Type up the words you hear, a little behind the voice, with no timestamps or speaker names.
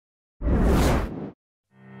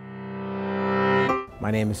My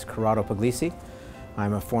name is Corrado Puglisi.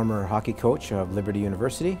 I'm a former hockey coach of Liberty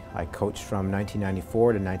University. I coached from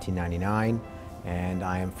 1994 to 1999, and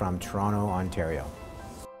I am from Toronto, Ontario.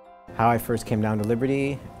 How I first came down to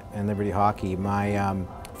Liberty and Liberty Hockey, my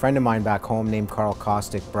friend of mine back home named Carl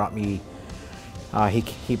Kostick brought me,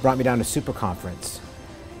 he brought me down to Super Conference,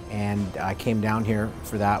 and I came down here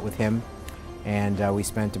for that with him, and we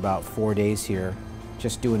spent about 4 days here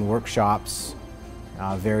just doing workshops,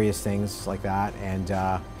 various things like that, and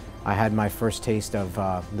I had my first taste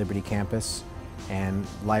of Liberty campus and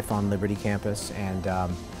life on Liberty campus, and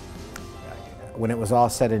when it was all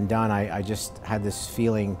said and done, I just had this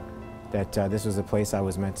feeling that this was the place I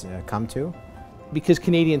was meant to come to. Because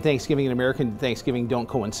Canadian Thanksgiving and American Thanksgiving don't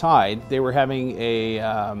coincide, they were having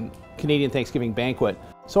a Canadian Thanksgiving banquet.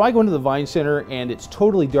 So I go into the Vine Center and it's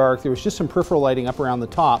totally dark. There was just some peripheral lighting up around the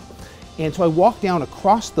top. And so I walk down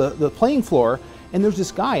across the playing floor, and there's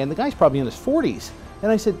this guy, and the guy's probably in his 40s.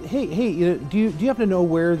 And I said, hey, do you happen to know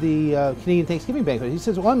where the Canadian Thanksgiving banquet is? He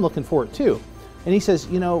says, well, I'm looking for it too. And he says,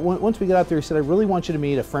 you know, once we get out there, he said, I really want you to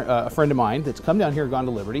meet a friend of mine that's come down here, gone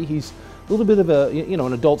to Liberty. He's a little bit of a,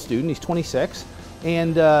 an adult student. He's 26.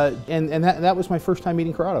 And that was my first time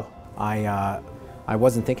meeting Corrado. I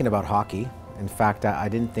wasn't thinking about hockey. In fact, I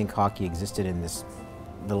didn't think hockey existed in this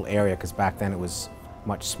little area, because back then it was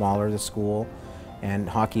much smaller, the school, and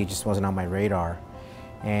hockey just wasn't on my radar.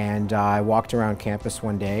 And I walked around campus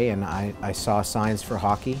one day and I saw signs for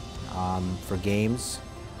hockey, for games,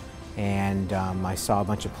 and I saw a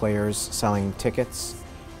bunch of players selling tickets,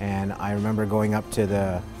 and I remember going up to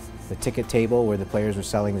the ticket table where the players were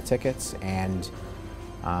selling the tickets, and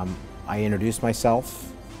I introduced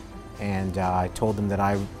myself, and I told them that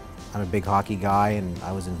I'm a big hockey guy and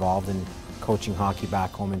I was involved in coaching hockey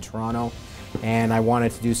back home in Toronto, and I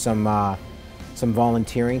wanted to do some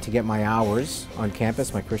volunteering to get my hours on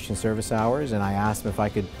campus, my Christian service hours, and I asked them if I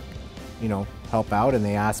could, help out, and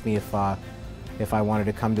they asked me if I wanted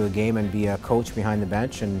to come to a game and be a coach behind the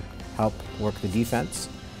bench and help work the defense.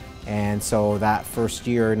 And so that first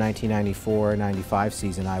year, 1994-95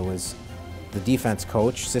 season, I was the defense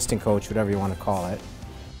coach, assistant coach, whatever you want to call it.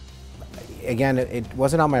 Again, it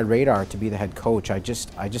wasn't on my radar to be the head coach. I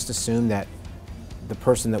just assumed that the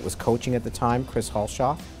person that was coaching at the time, Chris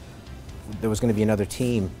Halshoff, there was going to be another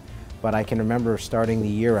team. But I can remember starting the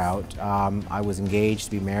year out, I was engaged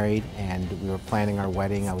to be married, and we were planning our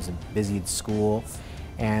wedding. I was busy at school,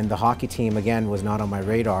 and the hockey team, again, was not on my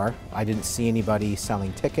radar. I didn't see anybody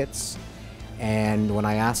selling tickets, and when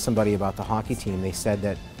I asked somebody about the hockey team, they said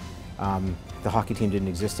that the hockey team didn't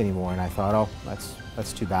exist anymore, and I thought, oh,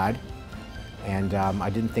 that's too bad. And I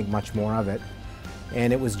didn't think much more of it.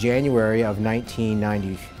 And it was January of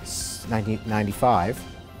 1995.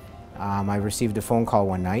 I received a phone call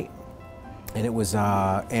one night, and it was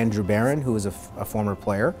Andrew Barron, who was a former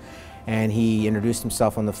player, and he introduced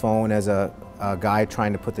himself on the phone as a guy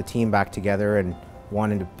trying to put the team back together and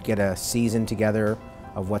wanting to get a season together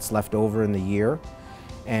of what's left over in the year.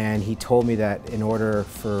 And he told me that in order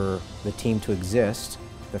for the team to exist,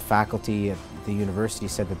 the faculty at the university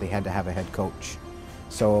said that they had to have a head coach.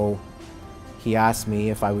 So he asked me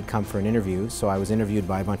if I would come for an interview. So I was interviewed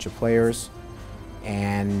by a bunch of players,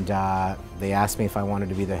 and they asked me if I wanted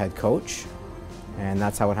to be the head coach, and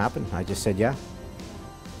that's how it happened. I just said yeah.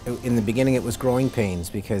 In the beginning it was growing pains,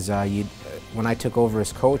 because when I took over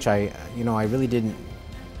as coach, I really didn't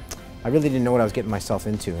know what I was getting myself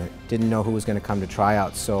into. I didn't know who was going to come to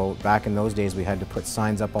tryouts. So back in those days we had to put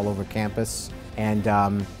signs up all over campus, and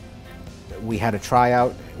we had a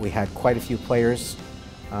tryout. We had quite a few players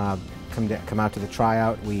come out to the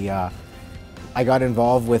tryout. I got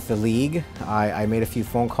involved with the league. I made a few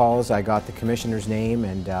phone calls. I got the commissioner's name,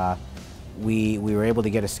 and we were able to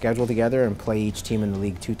get a schedule together and play each team in the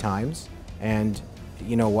league 2 times. And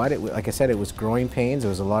you know what? Like I said, it was growing pains. There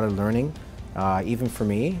was a lot of learning, even for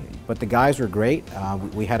me. But the guys were great.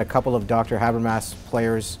 We had a couple of Dr. Habermas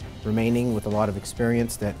players remaining with a lot of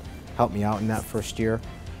experience that helped me out in that first year.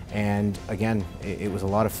 And again, it was a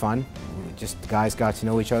lot of fun. Just the guys got to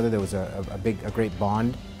know each other. There was a great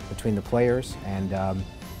bond between the players, and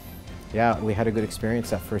yeah, we had a good experience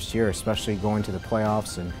that first year, especially going to the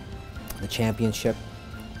playoffs and the championship,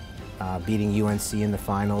 beating UNC in the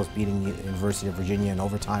finals, beating the University of Virginia in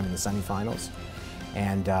overtime in the semifinals,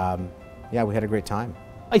 and yeah, we had a great time.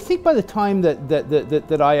 I think by the time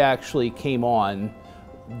that I actually came on,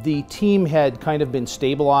 the team had kind of been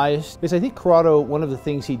stabilized. Because I think Corrado, one of the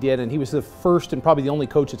things he did, and he was the first and probably the only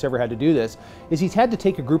coach that's ever had to do this, is he's had to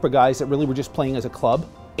take a group of guys that really were just playing as a club,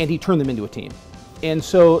 and he turned them into a team. And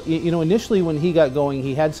so, initially when he got going,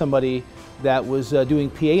 he had somebody that was doing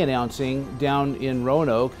PA announcing down in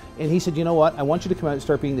Roanoke, and he said, you know what, I want you to come out and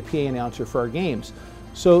start being the PA announcer for our games.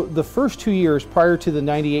 So the first 2 years prior to the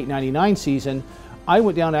 98-99 season, I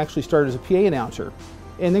went down and actually started as a PA announcer.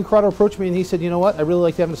 And then Corrado approached me and he said, you know what, I really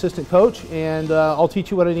like to have an assistant coach, and I'll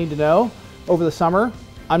teach you what I need to know over the summer.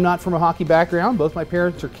 I'm not from a hockey background, both my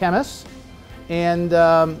parents are chemists. And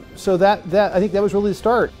so that I think that was really the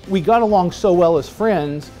start. We got along so well as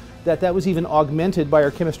friends that was even augmented by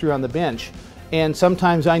our chemistry on the bench. And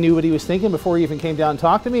sometimes I knew what he was thinking before he even came down and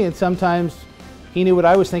talked to me, and sometimes he knew what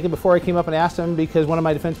I was thinking before I came up and asked him, because one of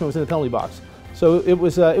my defensemen was in the penalty box. So it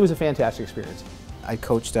was a fantastic experience. I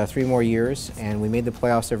coached 3 more years, and we made the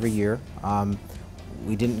playoffs every year.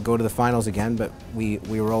 We didn't go to the finals again, but we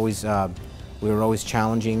were always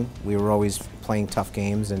challenging. We were always playing tough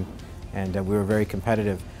games, and we were very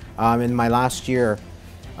competitive. In my last year,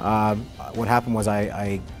 what happened was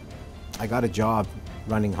I got a job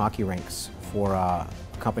running hockey rinks for a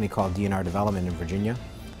company called DNR Development in Virginia,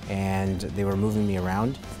 and they were moving me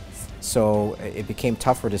around. So it became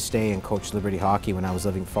tougher to stay and coach Liberty hockey when I was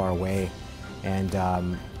living far away. And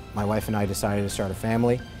my wife and I decided to start a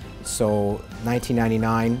family. So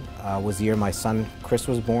 1999 was the year my son Chris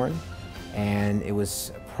was born, and it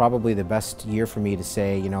was probably the best year for me to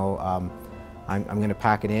say, you know, I'm going to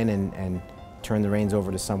pack it in and turn the reins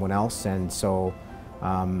over to someone else. And so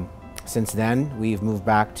since then, we've moved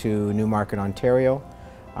back to Newmarket, Ontario.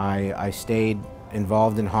 I stayed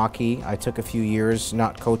involved in hockey. I took a few years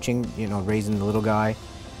not coaching, you know, raising the little guy.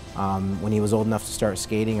 When he was old enough to start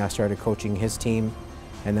skating, I started coaching his team,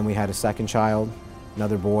 and then we had a second child,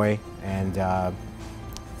 another boy, and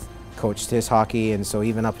coached his hockey. And so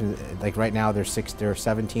even up in, like right now, they're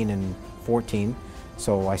 17 and 14,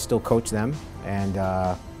 so I still coach them. And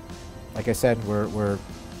like I said, we're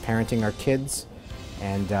parenting our kids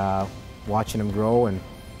and watching them grow and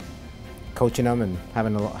coaching them and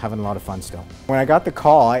having a lot of fun still. When I got the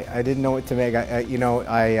call, I didn't know what to make.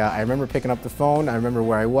 I remember picking up the phone. I remember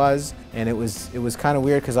where I was, and it was kind of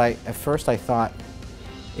weird because at first I thought,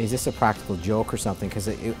 is this a practical joke or something? Because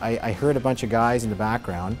I heard a bunch of guys in the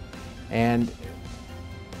background, and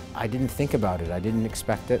I didn't think about it. I didn't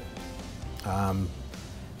expect it.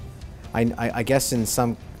 I guess in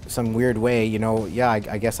some weird way, you know, yeah,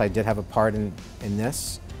 I guess I did have a part in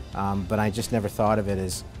this, but I just never thought of it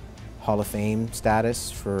as Hall of Fame status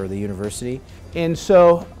for the university. And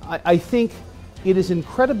so I think it is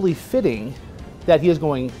incredibly fitting that he is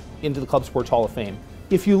going into the Club Sports Hall of Fame.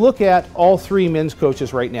 If you look at all 3 men's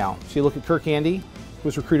coaches right now, so you look at Kirk Handy, who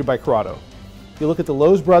was recruited by Corrado. You look at the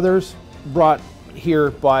Lowe's brothers, brought here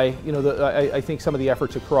by, you know, I think some of the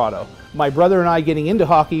efforts of Corrado. My brother and I getting into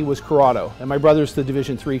hockey was Corrado, and my brother's the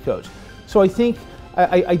Division III coach. So I think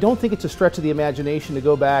I don't think it's a stretch of the imagination to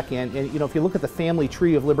go back and you know, if you look at the family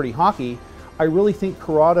tree of Liberty hockey, I really think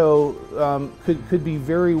Corrado could be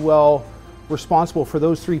very well responsible for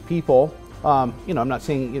those 3 people. You know, I'm not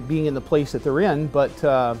saying it being in the place that they're in, but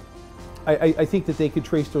I think that they could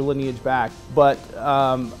trace their lineage back. But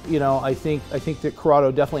you know, I think that Corrado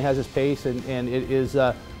definitely has his pace, and it's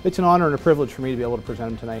an honor and a privilege for me to be able to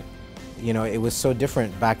present him tonight. You know, it was so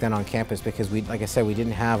different back then on campus because like I said, we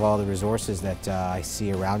didn't have all the resources that I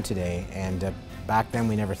see around today. And back then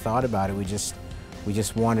we never thought about it. We just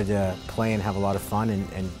wanted to play and have a lot of fun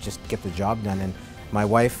and just get the job done. And my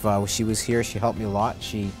wife, she was here, she helped me a lot.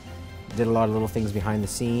 She did a lot of little things behind the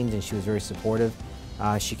scenes, and she was very supportive.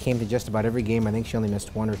 She came to just about every game. I think she only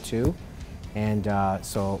missed 1 or 2. And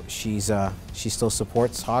so she still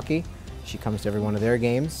supports hockey. She comes to every one of their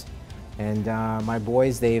games. And my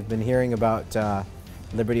boys, they've been hearing about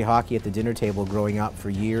Liberty hockey at the dinner table growing up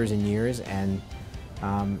for years and years, and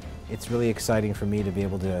it's really exciting for me to be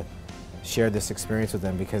able to share this experience with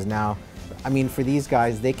them, because now, I mean, for these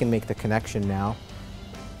guys, they can make the connection now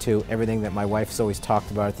to everything that my wife's always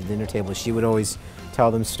talked about at the dinner table. She would always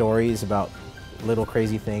tell them stories about little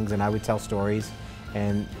crazy things, and I would tell stories,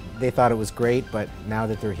 and they thought it was great, but now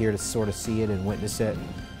that they're here to sort of see it and witness it,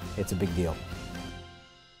 it's a big deal.